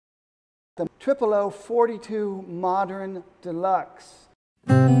The 00042 Modern Deluxe.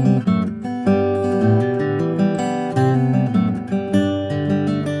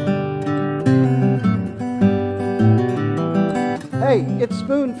 Hey, it's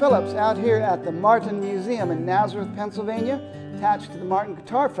Spoon Phillips out here at the Martin Museum in Nazareth, Pennsylvania, attached to the Martin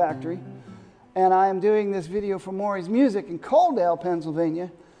Guitar Factory. And I am doing this video for Maury's Music in Coaldale,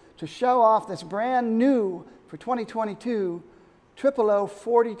 Pennsylvania, to show off this brand new, for 2022,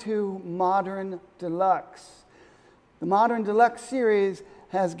 00042 Modern Deluxe. The Modern Deluxe series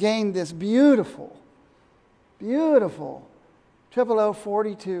has gained this beautiful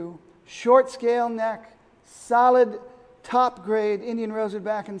 00042 short scale neck, solid top grade Indian rosewood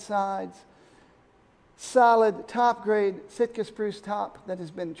back and sides, solid top grade Sitka spruce top that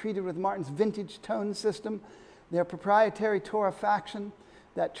has been treated with Martin's vintage tone system, their proprietary torrefaction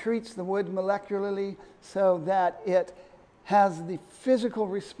that treats the wood molecularly so that it has the physical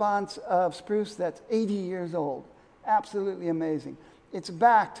response of spruce that's 80 years old. Absolutely amazing. It's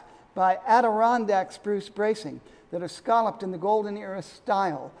backed by Adirondack spruce bracing that are scalloped in the golden era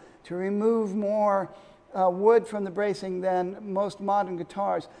style to remove more wood from the bracing than most modern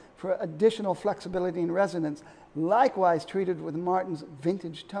guitars for additional flexibility and resonance, likewise treated with Martin's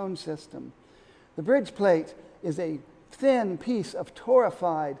vintage tone system. The bridge plate is a thin piece of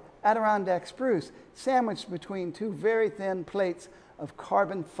torrefied Adirondack spruce sandwiched between two very thin plates of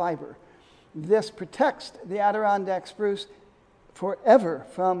carbon fiber. This protects the Adirondack spruce forever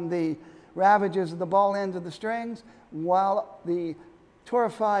from the ravages of the ball end of the strings, while the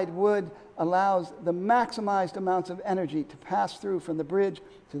torrefied wood allows the maximized amounts of energy to pass through from the bridge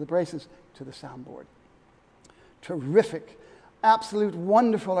to the braces to the soundboard. Terrific, absolute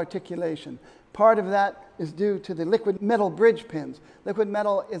wonderful articulation. Part of that is due to the liquid metal bridge pins. Liquid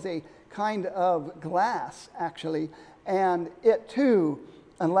metal is a kind of glass, actually, and it too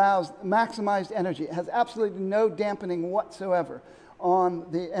allows maximized energy. It has absolutely no dampening whatsoever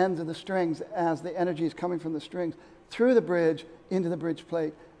on the ends of the strings as the energy is coming from the strings through the bridge, into the bridge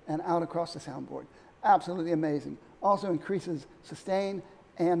plate, and out across the soundboard. Absolutely amazing. Also increases sustain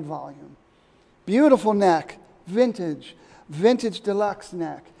and volume. Beautiful neck, vintage deluxe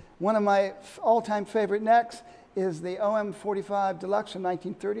neck. One of my all-time favorite necks is the OM45 Deluxe from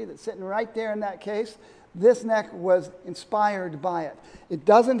 1930 that's sitting right there in that case. This neck was inspired by it. It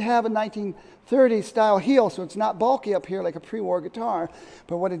doesn't have a 1930s style heel, so it's not bulky up here like a pre-war guitar.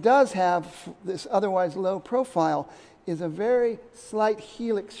 But what it does have, this otherwise low profile, is a very slight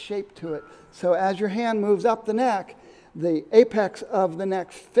helix shape to it. So as your hand moves up the neck, the apex of the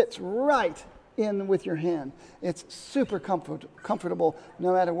neck fits right in with your hand. It's super comfortable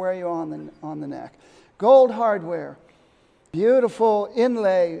no matter where you are on the neck. Gold hardware, beautiful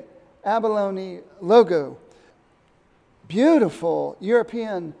inlay abalone logo, beautiful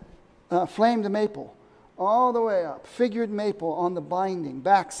European flamed maple all the way up, figured maple on the binding,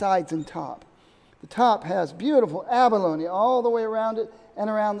 back, sides, and top. The top has beautiful abalone all the way around it and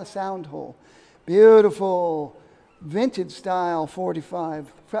around the sound hole. Beautiful vintage style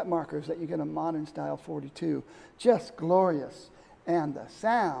 45 fret markers that you get a modern style 42. Just glorious. And the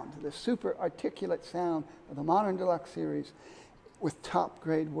sound, the super articulate sound of the Modern Deluxe series with top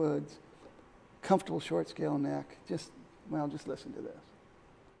grade woods, comfortable short scale neck. Just listen to this.